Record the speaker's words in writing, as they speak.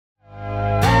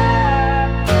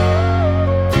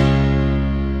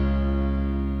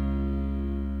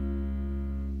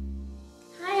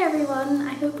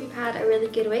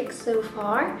good week so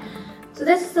far. So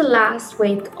this is the last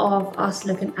week of us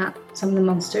looking at some of the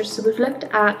monsters. So we've looked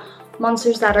at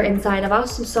monsters that are inside of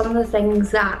us, so some of the things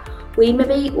that we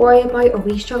maybe worry about or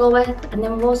we struggle with, and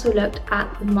then we've also looked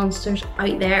at the monsters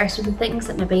out there, so the things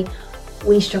that maybe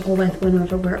we struggle with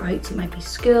whenever we're out. So it might be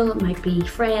school, it might be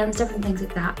friends, different things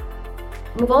like that.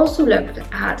 And we've also looked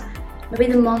at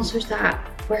maybe the monsters that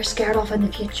we're scared of in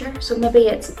the future. So maybe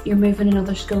it's you're moving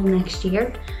another school next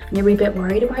year and you're a wee bit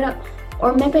worried about it,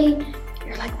 or maybe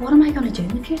you're like, what am I going to do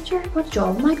in the future? What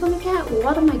job am I going to get?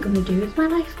 What am I going to do with my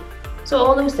life? So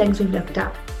all those things we've looked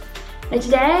at. Now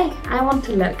today I want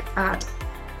to look at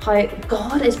how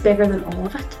God is bigger than all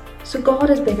of it. So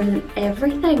God is bigger than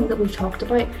everything that we've talked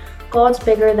about. God's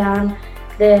bigger than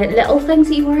the little things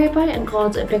that you worry about, and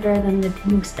God's bigger than the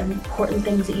most important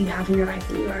things that you have in your life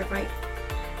that you worry about.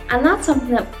 And that's something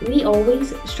that we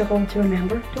always struggle to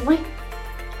remember, don't we?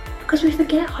 Because we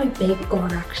forget how big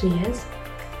God actually is.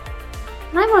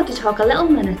 And I want to talk a little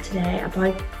minute today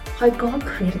about how God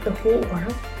created the whole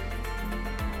world.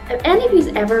 If any of you's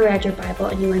ever read your Bible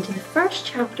and you went to the first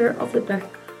chapter of the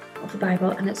book of the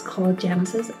Bible, and it's called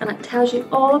Genesis, and it tells you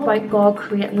all about God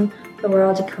creating the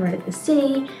world. He created the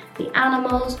sea, the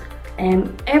animals,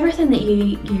 and everything that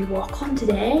you walk on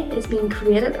today is being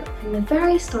created from the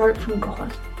very start from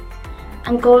God.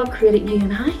 And God created you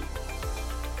and I.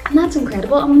 And that's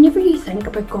incredible. And whenever you think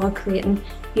about God creating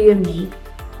you and me,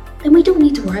 then we don't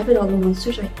need to worry about all the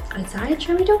monsters outside,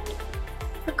 sure we don't.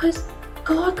 Because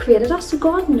God created us, so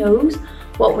God knows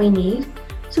what we need.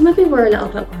 So maybe we're a little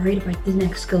bit worried about the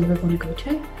next school we're going to go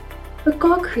to. But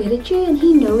God created you and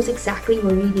He knows exactly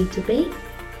where you need to be.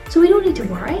 So we don't need to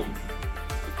worry.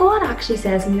 God actually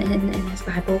says in His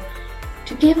Bible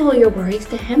to give all your worries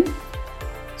to Him.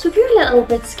 So if you're a little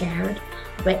bit scared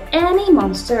about any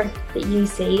monster that you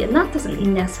see, and that doesn't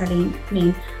necessarily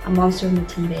mean a monster on the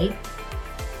TV,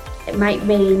 it might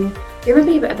mean you're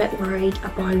maybe a bit worried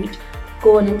about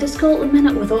going into school at the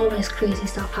minute with all this crazy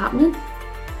stuff happening,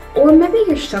 or maybe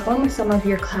you're struggling with some of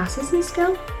your classes in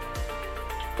school,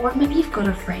 or maybe you've got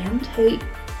a friend who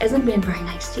isn't being very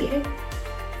nice to you.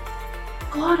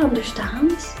 God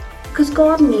understands, because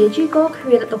God made you. God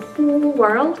created the whole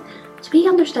world, so He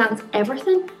understands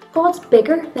everything. God's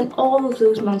bigger than all of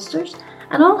those monsters,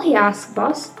 and all He asks of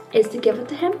us is to give it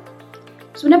to Him.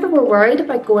 So whenever we're worried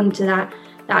about going to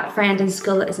that friend in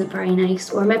school that isn't very nice,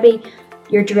 or maybe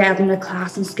you're dreading a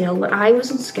class in school. When I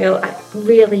was in school, I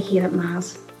really hated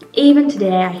maths. Even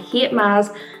today, I hate maths.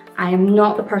 I am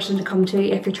not the person to come to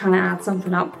if you're trying to add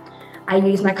something up. I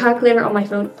use my calculator on my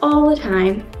phone all the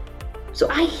time, so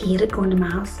I hated going to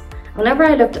maths. Whenever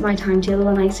I looked at my timetable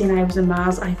and I seen I was in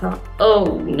maths, I thought,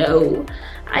 oh no,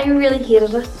 I really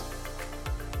hated it.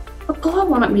 But God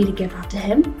wanted me to give that to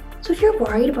Him. So if you're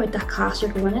worried about that class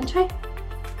you're going into,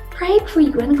 pray before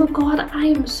you go in and go, God, I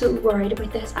am so worried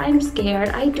about this. I'm scared.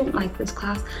 I don't like this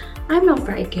class. I'm not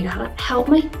very good at it. Help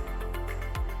me.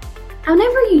 And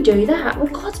whenever you do that, well,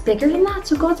 God's bigger than that.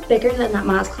 So God's bigger than that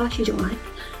maths class you don't like.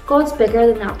 God's bigger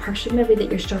than that person maybe that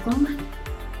you're struggling with.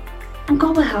 And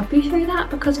God will help you through that,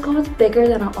 because God's bigger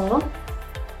than it all.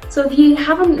 So if you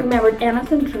haven't remembered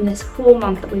anything from this whole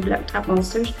month that we've looked at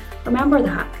monsters, remember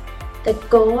that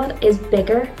God is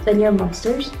bigger than your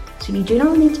monsters. So you do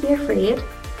not need to be afraid,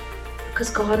 because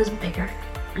God is bigger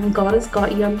and God has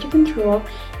got you under control.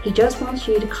 He just wants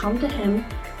you to come to Him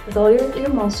with all your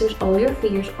monsters, all your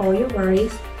fears, all your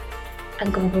worries,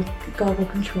 and God will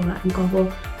control it, and God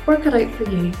will work it out for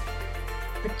you.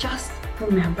 But just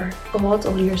remember, God's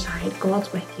on your side,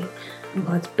 God's with you, and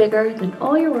God's bigger than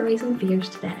all your worries and fears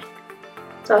today.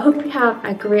 So I hope you have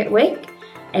a great week,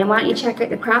 and why don't you check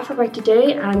out the craft we're about to do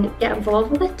and get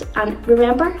involved with it. And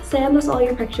remember, send us all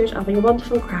your pictures of your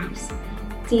wonderful crafts.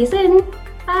 See you soon.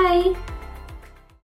 Bye.